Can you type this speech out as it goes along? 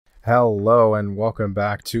Hello and welcome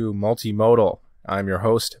back to Multimodal. I'm your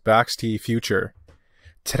host, Baxty Future.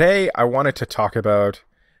 Today I wanted to talk about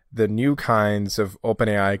the new kinds of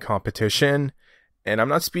OpenAI competition, and I'm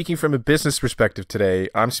not speaking from a business perspective today.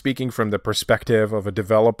 I'm speaking from the perspective of a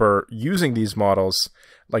developer using these models,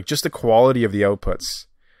 like just the quality of the outputs.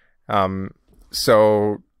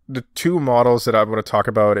 So the two models that I want to talk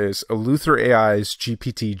about is Eleuther AI's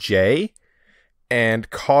GPT-J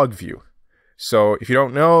and CogView. So if you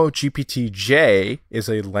don't know, GPT-J is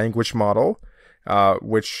a language model,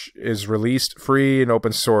 which is released free and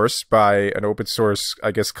open source by an open source,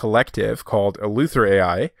 collective called Eleuther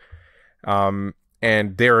AI.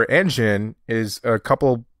 And their engine is a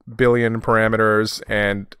couple billion parameters,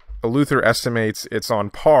 and Eleuther estimates it's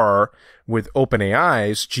on par with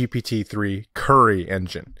OpenAI's GPT-3 Curie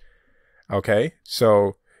engine. Okay,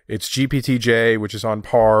 so it's GPT-J, which is on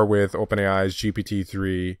par with OpenAI's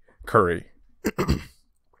GPT-3 Curie.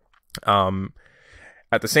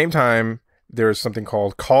 At the same time, there's something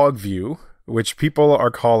called CogView, which people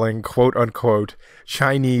are calling quote unquote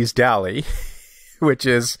Chinese DALL-E, which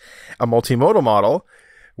is a multimodal model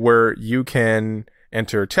where you can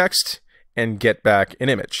enter text and get back an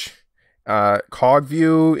image.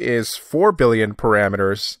 CogView is 4 billion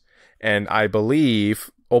parameters, and I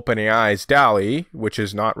believe OpenAI's DALL-E, which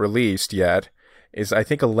is not released yet, is I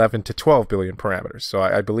think 11 to 12 billion parameters. So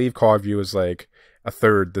I believe CogView is like a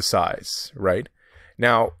third the size, right?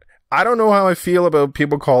 Now, I don't know how I feel about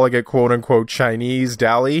people calling it quote unquote Chinese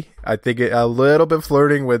DALL-E. I think it a little bit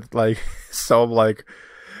flirting with like some racist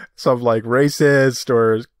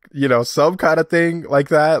or, some kind of thing like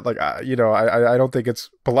that. Like, I don't think it's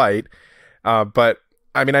polite. But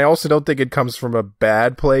I mean, I also don't think it comes from a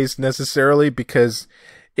bad place necessarily, because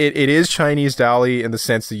it is Chinese DALL-E in the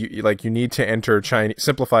sense that you need to enter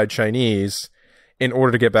simplified Chinese in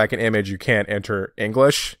order to get back an image. You can't enter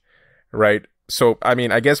English, right? So, I mean,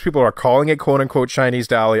 I guess people are calling it quote-unquote Chinese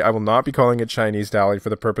DALL-E. I will not be calling it Chinese DALL-E for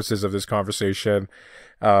the purposes of this conversation.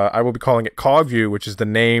 I will be calling it CogView, which is the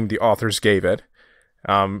name the authors gave it.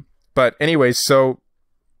 But anyways, so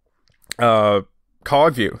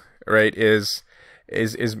CogView, right, is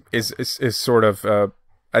sort of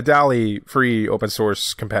a DALL-E free open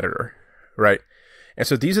source competitor, right? And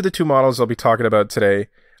so these are the two models I'll be talking about today.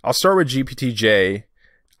 I'll start with GPT-J.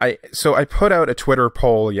 I put out a Twitter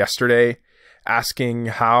poll yesterday asking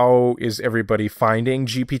how is everybody finding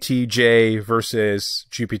GPT-J versus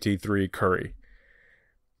GPT-3 Curie.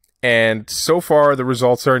 And so far the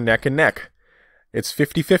results are neck and neck. It's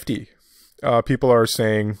 50-50. People are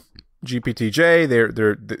saying GPT-J,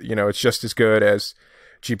 it's just as good as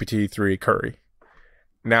GPT-3 Curie.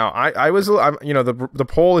 Now, the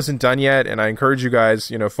poll isn't done yet, and I encourage you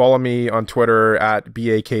guys, follow me on Twitter at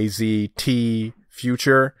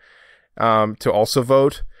BAKZTFuture, to also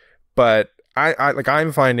vote. But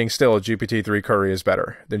I'm finding still GPT-3 Curie is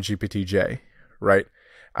better than GPT-J, right?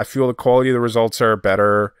 I feel the quality of the results are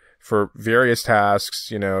better for various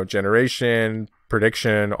tasks, generation,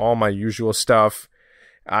 prediction, all my usual stuff.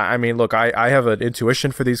 I mean, look, I have an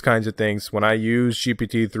intuition for these kinds of things. When I use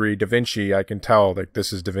GPT-3 DaVinci, I can tell like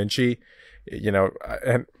this is DaVinci,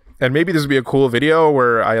 and maybe this would be a cool video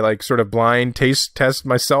where I sort of blind taste test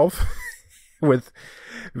myself with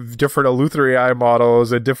different Eleuther AI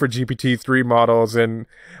models and different GPT-3 models, and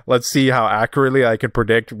let's see how accurately I can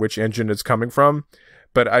predict which engine it's coming from.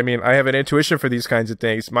 But I mean, I have an intuition for these kinds of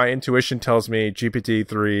things. My intuition tells me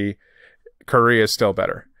GPT-3 Curie is still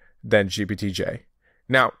better than GPT-J.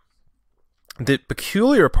 Now, the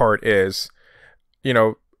peculiar part is,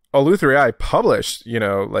 Eleuther AI published,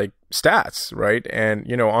 stats, right?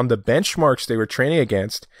 And, on the benchmarks they were training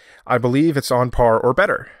against, I believe it's on par or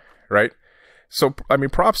better, right? So, I mean,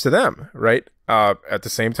 props to them, right? At the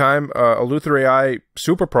same time, Eleuther AI,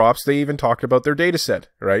 super props, they even talked about their data set,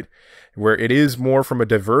 right? Where it is more from a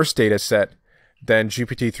diverse data set than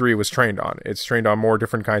GPT-3 was trained on. It's trained on more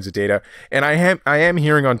different kinds of data. And I am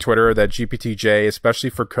hearing on Twitter that GPT-J, especially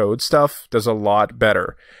for code stuff, does a lot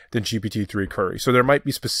better than GPT-3 Curie. So there might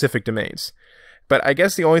be specific domains. But I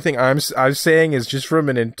guess the only thing I'm saying is just from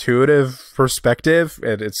an intuitive perspective,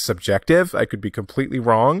 and it's subjective. I could be completely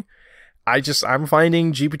wrong. I'm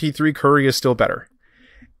finding GPT-3 Curie is still better.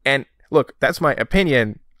 And look, that's my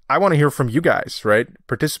opinion. I want to hear from you guys, right?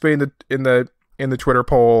 Participate in the Twitter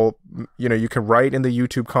poll. You can write in the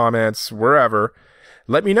YouTube comments, wherever.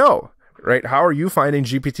 Let me know, right? How are you finding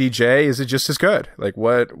GPT-J? Is it just as good? Like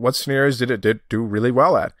what scenarios did it do really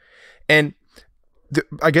well at? And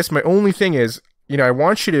I guess my only thing is, I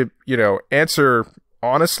want you to, answer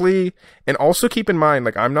honestly, and also keep in mind,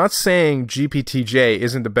 like, I'm not saying GPT-J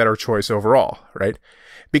isn't the better choice overall, right?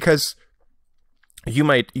 Because you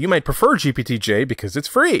might prefer GPT-J because it's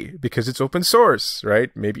free, because it's open source,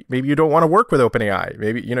 right? Maybe you don't want to work with OpenAI.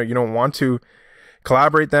 Maybe, you don't want to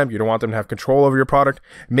collaborate them. You don't want them to have control over your product.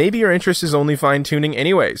 Maybe your interest is only fine tuning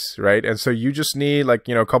anyways, right? And so you just need like,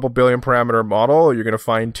 a couple billion parameter model. You're going to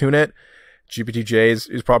fine tune it. GPT-J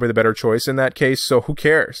is probably the better choice in that case. So who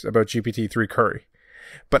cares about GPT-3 Curie?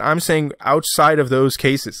 But I'm saying outside of those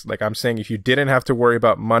cases, like I'm saying, if you didn't have to worry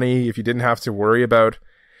about money, if you didn't have to worry about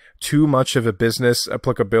too much of a business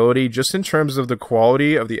applicability, just in terms of the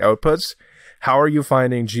quality of the outputs, how are you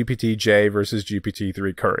finding GPT-J versus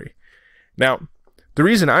GPT-3 Curie? Now, the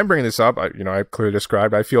reason I'm bringing this up, I clearly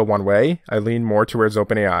described, I feel one way. I lean more towards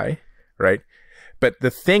OpenAI, right? But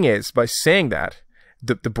the thing is, by saying that,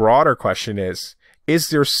 the broader question is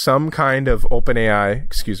there some kind of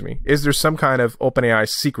OpenAI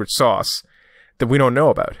secret sauce that we don't know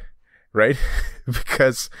about, right?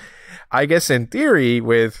 Because I guess in theory,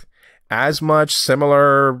 with as much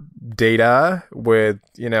similar data, with,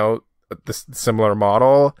 the similar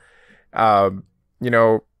model,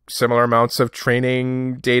 similar amounts of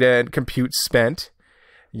training data and compute spent,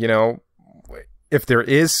 if there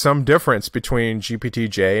is some difference between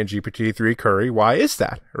GPT-J and GPT-3 Curie, why is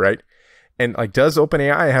that, right? And like, does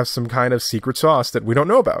OpenAI have some kind of secret sauce that we don't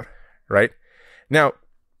know about, right? Now,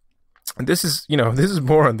 this is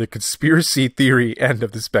more on the conspiracy theory end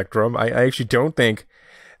of the spectrum. I actually don't think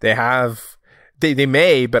they have, they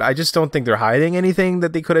may, but I just don't think they're hiding anything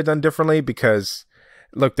that they could have done differently, because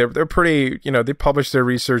look, they're pretty, they publish their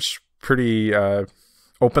research pretty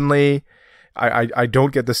openly. I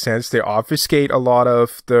don't get the sense they obfuscate a lot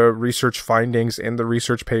of the research findings in the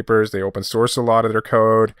research papers. They open source a lot of their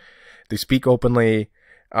code. They speak openly.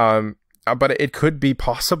 But it could be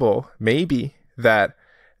possible, maybe, that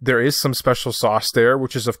there is some special sauce there,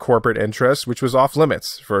 which is of corporate interest, which was off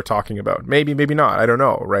limits for talking about. Maybe not. I don't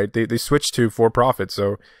know, right? They switched to for profit,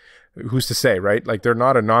 so who's to say, right? Like, they're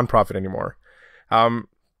not a nonprofit anymore. And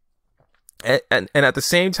at the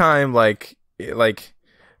same time, like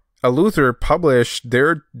Eleuther published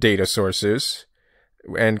their data sources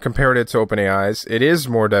and compared it to OpenAI's. It is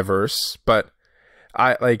more diverse, but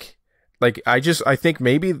I think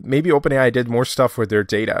maybe OpenAI did more stuff with their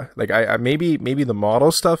data. Like maybe the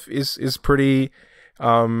model stuff is pretty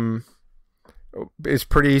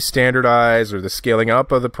standardized, or the scaling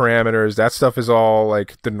up of the parameters, that stuff is all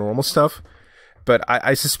like the normal stuff. But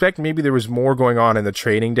I suspect maybe there was more going on in the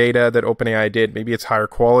training data that OpenAI did. Maybe it's higher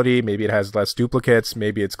quality, maybe it has less duplicates,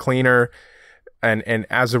 maybe it's cleaner, and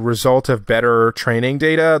as a result of better training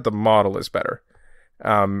data, the model is better.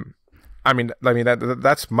 That's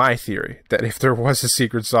my theory, that if there was a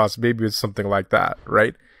secret sauce, maybe it's something like that,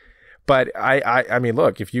 right? But I mean,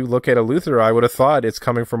 look, if you look at Eleuther, I would have thought it's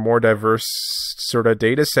coming from more diverse sort of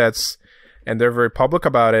data sets, and they're very public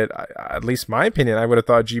about it. At least my opinion, I would have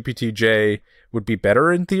thought GPT-J would be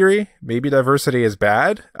better in theory. Maybe diversity is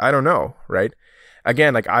bad. I don't know, right?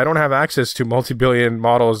 Again, like, I don't have access to multi-billion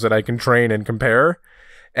models that I can train and compare.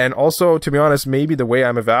 And also, to be honest, maybe the way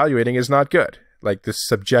I'm evaluating is not good. Like, this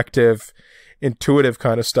subjective, intuitive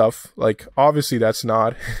kind of stuff. Like, obviously that's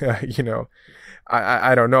not, I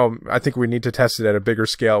don't know. I think we need to test it at a bigger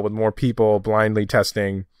scale with more people blindly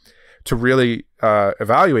testing to really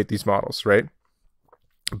evaluate these models, right?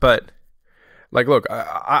 But like, look,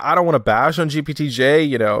 I don't want to bash on GPT-J,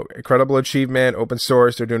 incredible achievement, open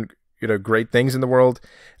source, they're doing, great things in the world.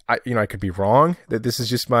 I could be wrong, that this is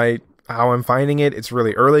just how I'm finding it. It's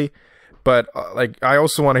really early, but I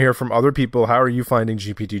also want to hear from other people. How are you finding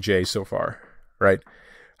GPT-J so far, right?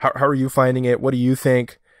 How are you finding it? What do you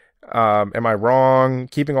think? Am I wrong?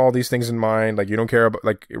 Keeping all these things in mind, like, you don't care about,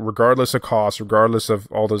 like, regardless of cost, regardless of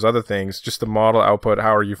all those other things, just the model output,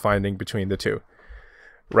 how are you finding between the two,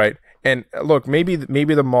 right? And look, maybe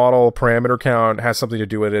the model parameter count has something to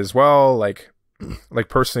do with it as well. Like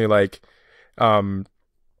personally,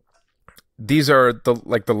 these are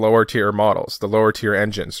the lower tier models, the lower tier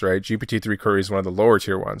engines, right? GPT-3 Curie is one of the lower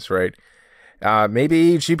tier ones, right?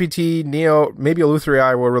 Maybe maybe Eleuther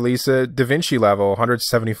AI will release a Da Vinci level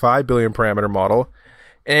 175 billion parameter model,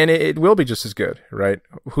 and it will be just as good, right?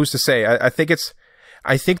 Who's to say? I think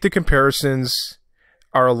the comparisons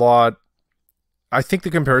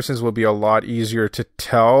will be a lot easier to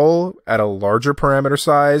tell at a larger parameter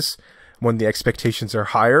size when the expectations are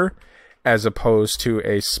higher, as opposed to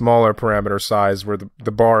a smaller parameter size where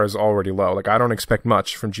the bar is already low. Like, I don't expect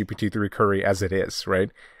much from GPT-3 Curie as it is,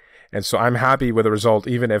 right? And so I'm happy with the result,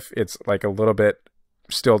 even if it's like a little bit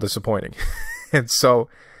still disappointing. And so,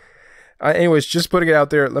 anyways, just putting it out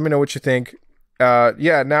there. Let me know what you think. Now I'm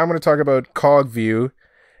going to talk about CogView.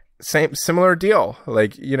 similar deal.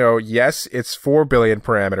 Like, yes, it's 4 billion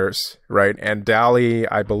parameters, right? And DALL-E,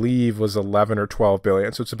 I believe, was 11 or 12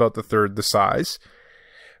 billion. So it's about the third the size.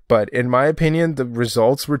 But in my opinion, the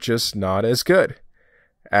results were just not as good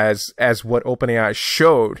as what OpenAI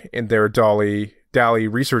showed in their DALL-E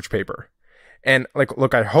research paper. And like,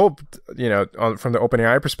 look, I hope, from the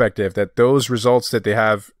OpenAI perspective, that those results that they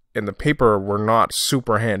have in the paper were not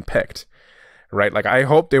super hand-picked, right? Like, I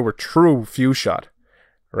hope they were true few shot,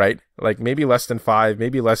 right? Like maybe less than 5,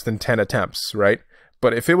 maybe less than 10 attempts, right?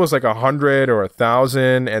 But if it was like 100 or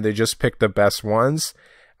 1,000 and they just picked the best ones,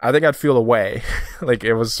 I think I'd feel away. Like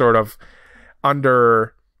it was sort of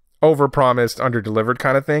over-promised, under-delivered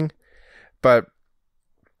kind of thing. But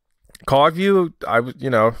CogView,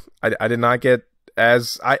 I did not get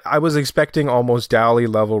I was expecting almost DALL-E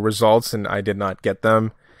level results, and I did not get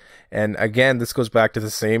them. And again, this goes back to the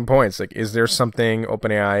same points. Like, is there something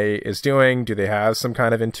OpenAI is doing? Do they have some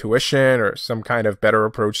kind of intuition or some kind of better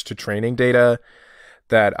approach to training data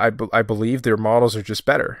that I believe their models are just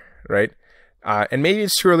better, right? And maybe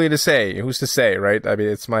it's too early to say. Who's to say, right? I mean,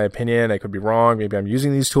 it's my opinion. I could be wrong. Maybe I'm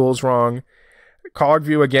using these tools wrong.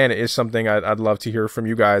 CogView, again, is something I'd love to hear from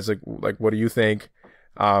you guys. Like, what do you think?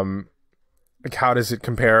 Like, how does it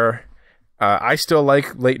compare? I still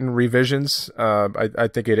like latent revisions. I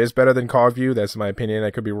think it is better than CogView. That's my opinion.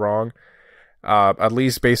 I could be wrong. At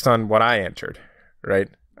least based on what I entered, right?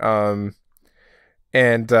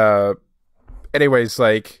 Anyways,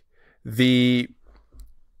 like the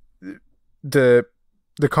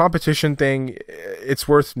competition thing, it's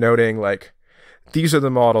worth noting, like, these are the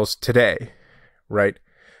models today, right?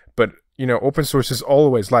 But open source is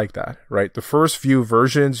always like that, right? The first few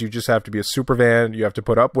versions, you just have to be a super fan, you have to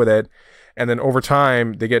put up with it, and then over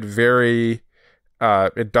time they get very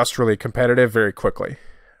industrially competitive very quickly,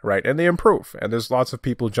 right? And they improve, and there's lots of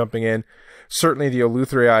people jumping in. Certainly the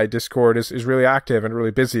Eleutherii Discord is really active and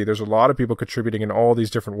really busy. There's a lot of people contributing in all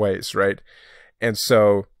these different ways, right? And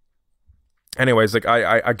so anyways, like,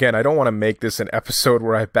 I don't want to make this an episode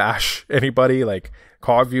where I bash anybody. Like,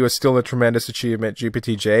 CogView is still a tremendous achievement.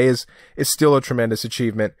 GPT-J is still a tremendous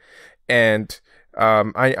achievement. And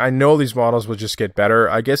I know these models will just get better.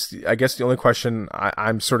 I guess the only question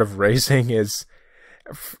I'm sort of raising is,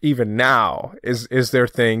 even now, is there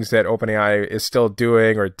things that OpenAI is still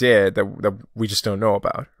doing or did that we just don't know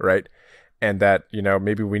about, right? And that,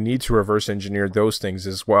 maybe we need to reverse engineer those things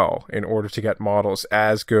as well in order to get models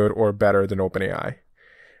as good or better than OpenAI.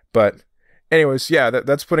 But anyways, yeah,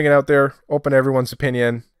 that's putting it out there, open to everyone's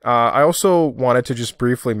opinion. I also wanted to just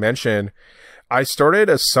briefly mention, I started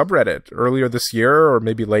a subreddit earlier this year, or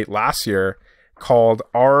maybe late last year, called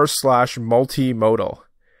r/multimodal.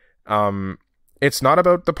 It's not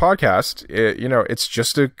about the podcast. It's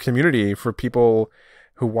just a community for people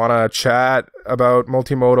who want to chat about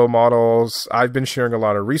multimodal models. I've been sharing a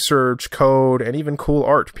lot of research, code, and even cool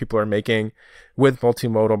art people are making with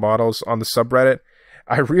multimodal models on the subreddit.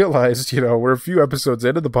 I realized, we're a few episodes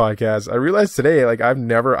into the podcast. I realized today, like, I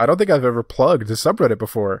don't think I've ever plugged the subreddit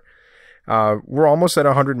before. We're almost at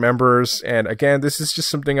 100 members. And again, this is just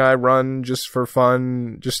something I run just for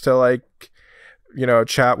fun, just to, like,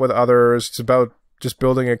 chat with others. It's about just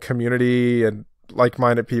building a community and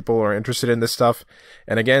like-minded people are interested in this stuff.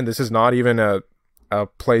 And again, this is not even a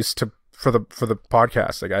place for the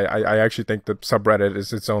podcast. Like, I actually think the subreddit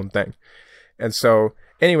is its own thing. And so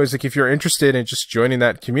anyways, like, if you're interested in just joining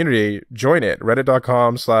that community, join it.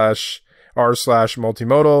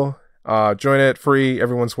 reddit.com/r/multimodal. Join it, free.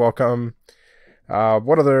 Everyone's welcome.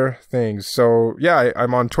 What other things? So yeah,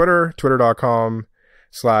 I'm on Twitter,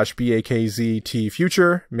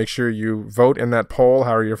 twitter.com/BAKZTfuture. Make sure you vote in that poll.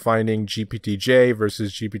 How are you finding GPT-J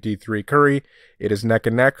versus GPT-3 Curie? It is neck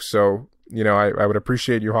and neck. So, I would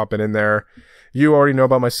appreciate you hopping in there. You already know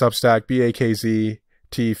about my Substack,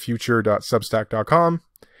 bakztfuture.substack.com.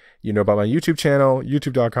 You know about my YouTube channel,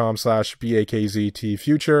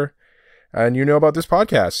 youtube.com/bakztfuture. And you know about this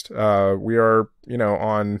podcast. We are,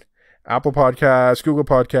 on Apple Podcasts, Google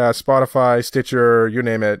Podcasts, Spotify, Stitcher, you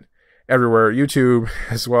name it, everywhere. YouTube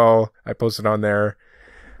as well. I posted on there.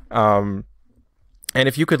 And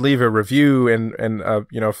if you could leave a review and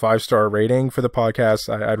 5-star rating for the podcast,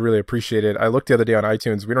 I'd really appreciate it. I looked the other day on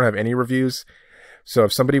iTunes. We don't have any reviews. So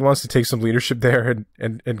if somebody wants to take some leadership there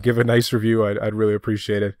and give a nice review, I'd really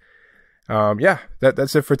appreciate it.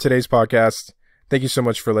 That's it for today's podcast. Thank you so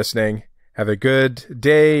much for listening. Have a good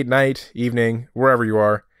day, night, evening, wherever you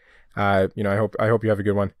are. I hope you have a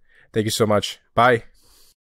good one. Thank you so much. Bye.